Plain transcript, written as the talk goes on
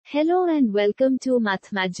Hello and welcome to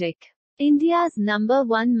MATHEMAGIC, India's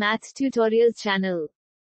 #1 math tutorial channel.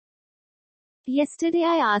 Yesterday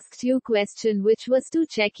I asked you question which was to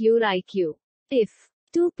check your IQ. If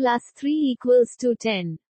 2 plus 3 equals to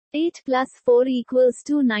 10, 8 plus 4 equals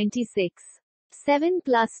to 96, 7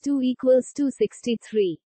 plus 2 equals to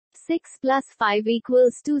 63, 6 plus 5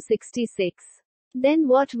 equals to 66, then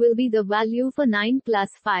what will be the value for 9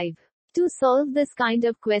 plus 5? To solve this kind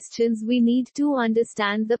of questions we need to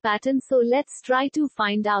understand the pattern, so let's try to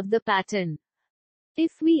find out the pattern.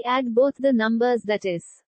 If we add both the numbers, that is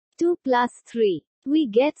 2 plus 3, we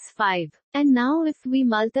gets 5. And now if we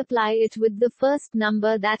multiply it with the first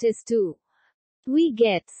number, that is 2, we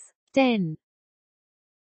gets 10.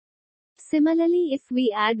 Similarly, if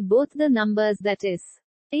we add both the numbers, that is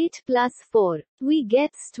 8 plus 4, we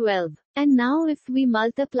gets 12. And now if we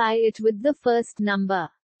multiply it with the first number,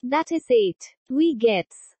 that is 8, we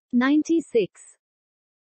gets 96.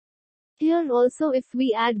 Here also if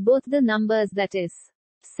we add both the numbers, that is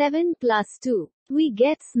 7 plus 2, we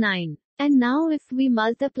gets 9. And now if we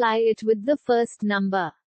multiply it with the first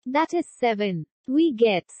number, that is 7, we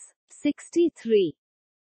gets 63.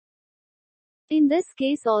 In this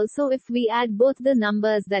case also if we add both the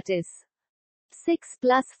numbers, that is 6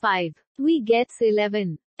 plus 5, we gets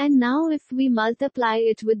 11. And now if we multiply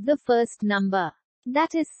it with the first number,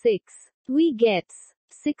 that is 6, we gets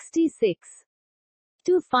 66.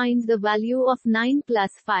 To find the value of 9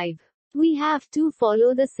 plus 5, we have to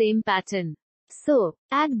follow the same pattern. So,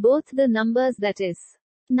 add both the numbers, that is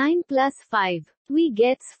 9 plus 5, we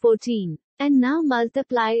gets 14. And now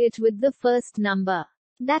multiply it with the first number,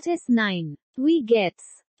 that is 9, we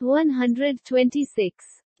gets 126.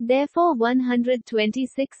 Therefore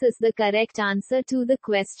 126 is the correct answer to the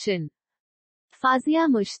question. Fazia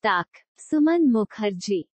Mushtaq, Suman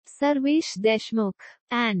Mukherjee, Sarvesh Deshmukh,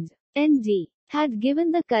 and ND had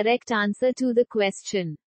given the correct answer to the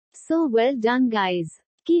question. So well done guys.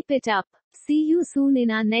 Keep it up. See you soon in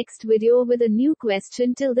our next video with a new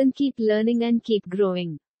question. Till then keep learning and keep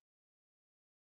growing.